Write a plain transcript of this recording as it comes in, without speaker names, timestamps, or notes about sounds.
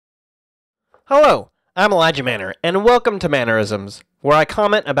Hello, I'm Elijah Manor, and welcome to Mannerisms, where I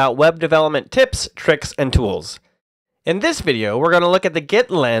comment about web development tips, tricks, and tools. In this video, we're going to look at the Git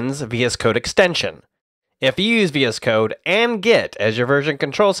Lens VSCode Extension. If you use VS Code and Git as your version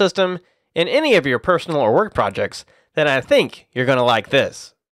control system in any of your personal or work projects, then I think you're going to like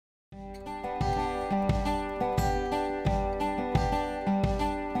this.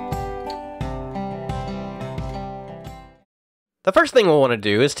 The first thing we'll want to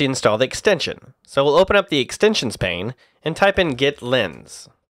do is to install the extension. So we'll open up the extensions pane and type in Git Lens.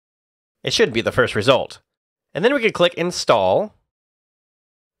 It should be the first result. And then we can click Install,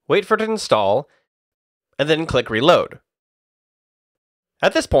 wait for it to install, and then click Reload.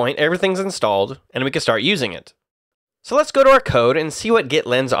 At this point, everything's installed and we can start using it. So let's go to our code and see what Git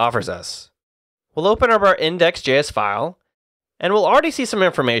Lens offers us. We'll open up our index.js file, and we'll already see some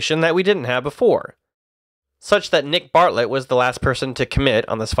information that we didn't have before, such that Nick Bartlett was the last person to commit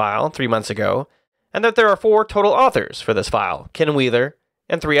on this file 3 months ago, and that there are 4 total authors for this file, Ken Wheeler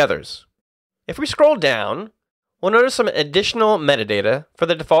and 3 others. If we scroll down, we'll notice some additional metadata for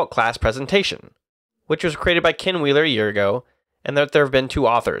the default class presentation, which was created by Ken Wheeler a year ago, and that there have been 2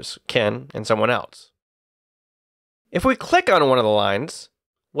 authors, Ken and someone else. If we click on one of the lines,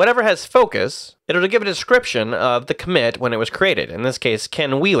 whatever has focus, it'll give a description of the commit when it was created. In this case,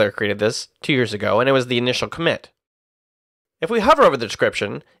 Ken Wheeler created this 2 years ago, and it was the initial commit. If we hover over the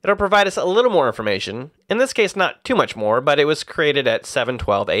description, it'll provide us a little more information. In this case, not too much more, but it was created at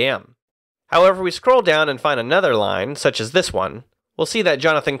 7:12 a.m. However, we scroll down and find another line, such as this one. We'll see that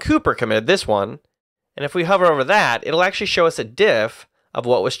Jonathan Cooper committed this one, and if we hover over that, it'll actually show us a diff of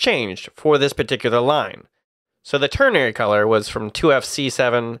what was changed for this particular line. So the ternary color was from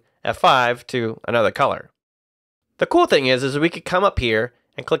 2FC7F5 to another color. The cool thing is we could come up here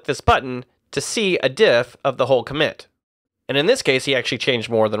and click this button to see a diff of the whole commit. And in this case, he actually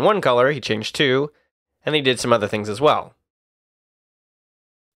changed more than one color, he changed 2, and he did some other things as well.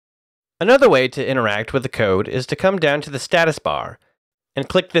 Another way to interact with the code is to come down to the status bar and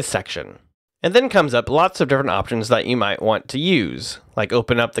click this section. And then comes up lots of different options that you might want to use, like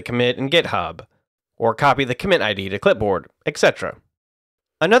open up the commit in GitHub, or copy the commit ID to clipboard, etc.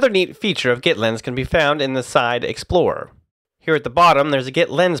 Another neat feature of Git Lens can be found in the Side Explorer. Here at the bottom, there's a Git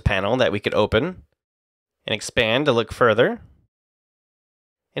Lens panel that we could open and expand to look further.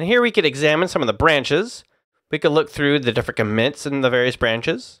 And here we could examine some of the branches. We could look through the different commits in the various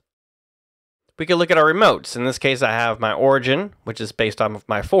branches. We could look at our remotes. In this case, I have my origin, which is based on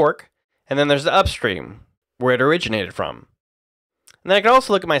my fork, and then there's the upstream, where it originated from. And then I can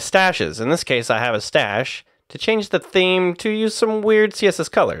also look at my stashes. In this case, I have a stash to change the theme to use some weird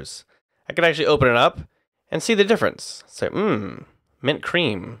CSS colors. I could actually open it up and see the difference. Say, mint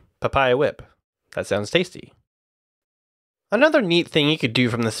cream, papaya whip. That sounds tasty. Another neat thing you could do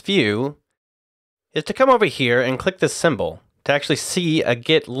from this view is to come over here and click this symbol to actually see a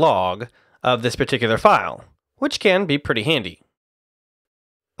Git log of this particular file, which can be pretty handy.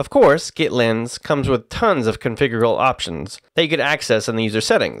 Of course, Git Lens comes with tons of configurable options that you could access in the user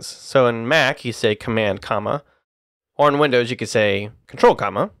settings. So in Mac, you say Command, comma, or in Windows, you could say Control,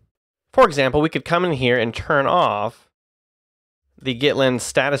 comma. For example, we could come in here and turn off the Git Lens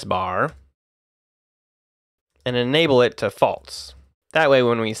status bar and enable it to false. That way,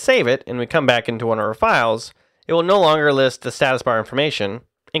 when we save it and we come back into one of our files, it will no longer list the status bar information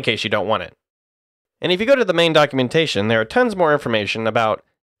in case you don't want it. And if you go to the main documentation, there are tons more information about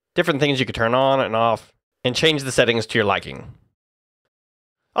different things you could turn on and off, and change the settings to your liking.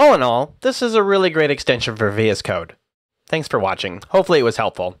 All in all, this is a really great extension for VS Code. Thanks for watching. Hopefully it was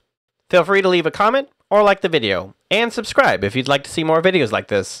helpful. Feel free to leave a comment or like the video, and subscribe if you'd like to see more videos like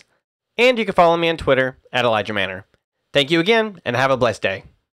this. And you can follow me on Twitter at Elijah Manor. Thank you again, and have a blessed day.